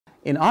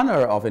In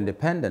honor of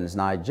independence,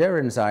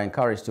 Nigerians are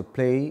encouraged to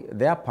play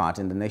their part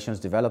in the nation's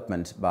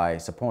development by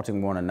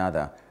supporting one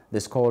another.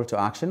 This call to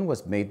action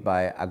was made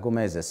by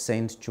Agomeze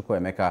Saint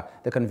Chukwuemeka,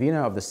 the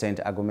convener of the Saint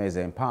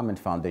Agomeze Empowerment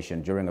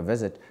Foundation, during a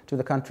visit to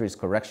the country's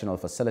correctional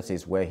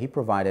facilities where he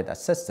provided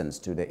assistance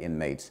to the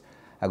inmates.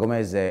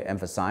 Agomeze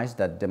emphasized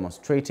that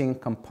demonstrating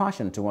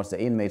compassion towards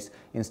the inmates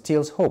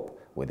instills hope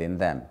within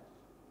them.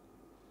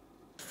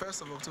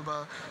 1st of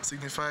October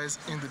signifies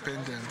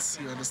independence,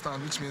 you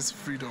understand, which means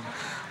freedom.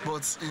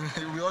 But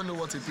we all know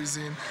what a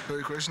prison or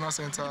a correctional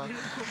center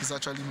is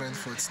actually meant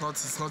for. It's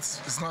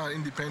not an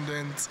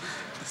independent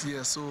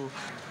year. So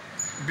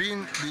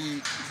being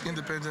the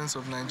independence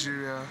of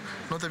Nigeria,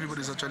 not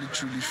everybody is actually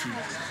truly free.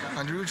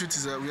 And the real truth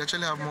is that we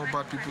actually have more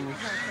bad people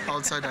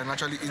outside than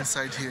actually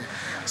inside here.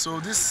 So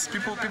this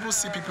people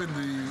see people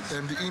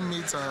in the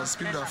inmates as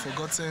people that are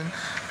forgotten,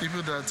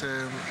 people that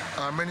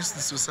are menace to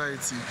the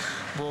society.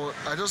 But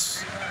I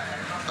just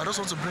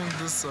want to bring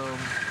this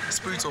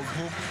spirit of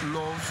hope,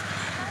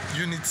 love,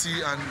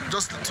 unity, and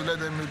just to let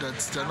them know that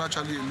they're not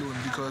actually alone,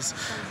 because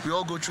we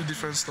all go through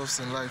different stuffs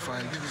in life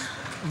and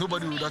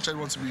nobody would actually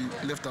want to be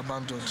left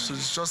abandoned. So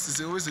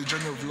it's always a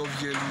journey of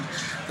love yearly,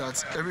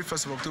 that every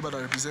 1st of October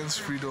that represents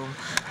freedom,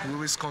 we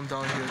always come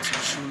down here to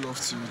show love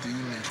to the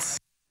inmates.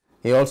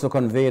 He also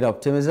conveyed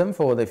optimism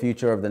for the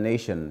future of the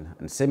nation.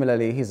 And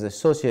similarly, his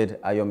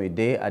associate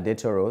Ayomide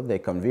Adetoro, the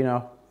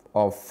convener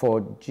of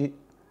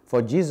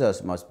For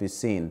Jesus Must Be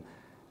Seen,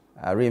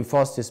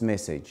 reinforced his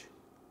message.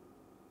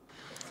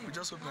 We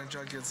just hope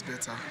Nigeria gets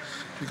better,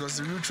 because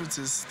the real truth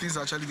is things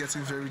are actually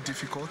getting very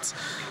difficult.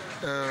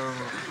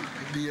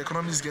 The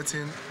economy is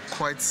getting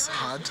quite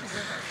hard,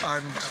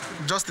 and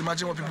just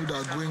imagine what people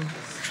that are going,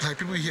 like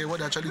people here, what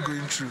they're actually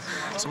going through.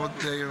 So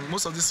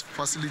most of these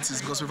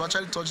facilities, because we've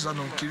actually touched down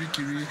on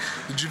Kirikiri,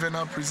 the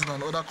juvenile prison,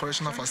 and other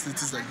correctional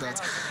facilities like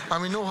that,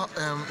 and we know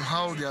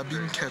how they are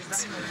being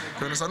kept.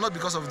 You understand? Not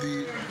because of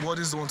the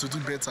bodies want to do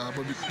better,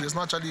 but there's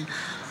not actually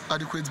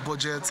adequate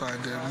budget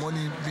and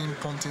money being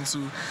pumped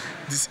into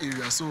this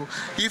area. So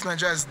if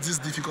Nigeria is this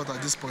difficult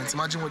at this point,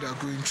 imagine what they are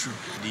going through.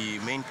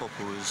 The main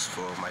purpose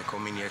for my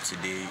coming here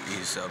today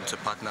is to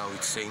partner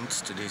with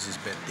Saints. Today is his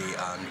birthday,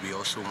 and we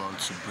also want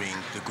to bring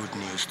the good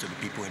news to the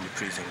people in the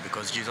prison,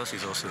 because Jesus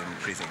is also in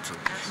prison too,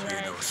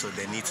 you know. So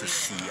they need to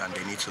see and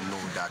they need to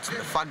know that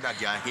the fact that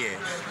they are here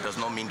does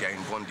not mean they are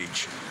in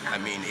bondage. I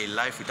mean, a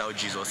life without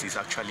Jesus is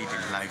actually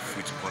the life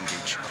with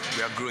bondage.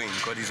 We are growing,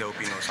 God is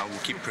helping us, and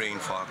we'll keep praying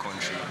for our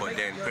country. But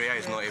then prayer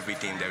is not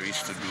everything there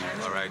is to do,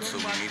 all right? So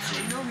we need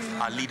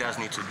to, our leaders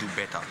need to do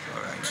better,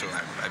 all right? So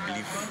I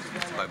believe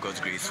by God's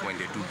grace, when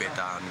they do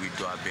better and we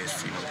do our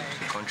best, you know,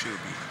 the country will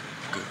be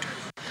good.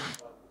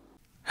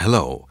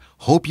 Hello,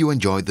 hope you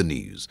enjoyed the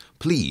news.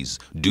 Please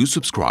do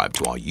subscribe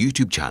to our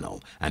YouTube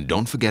channel and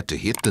don't forget to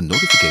hit the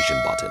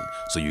notification button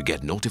so you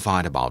get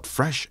notified about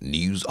fresh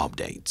news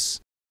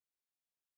updates.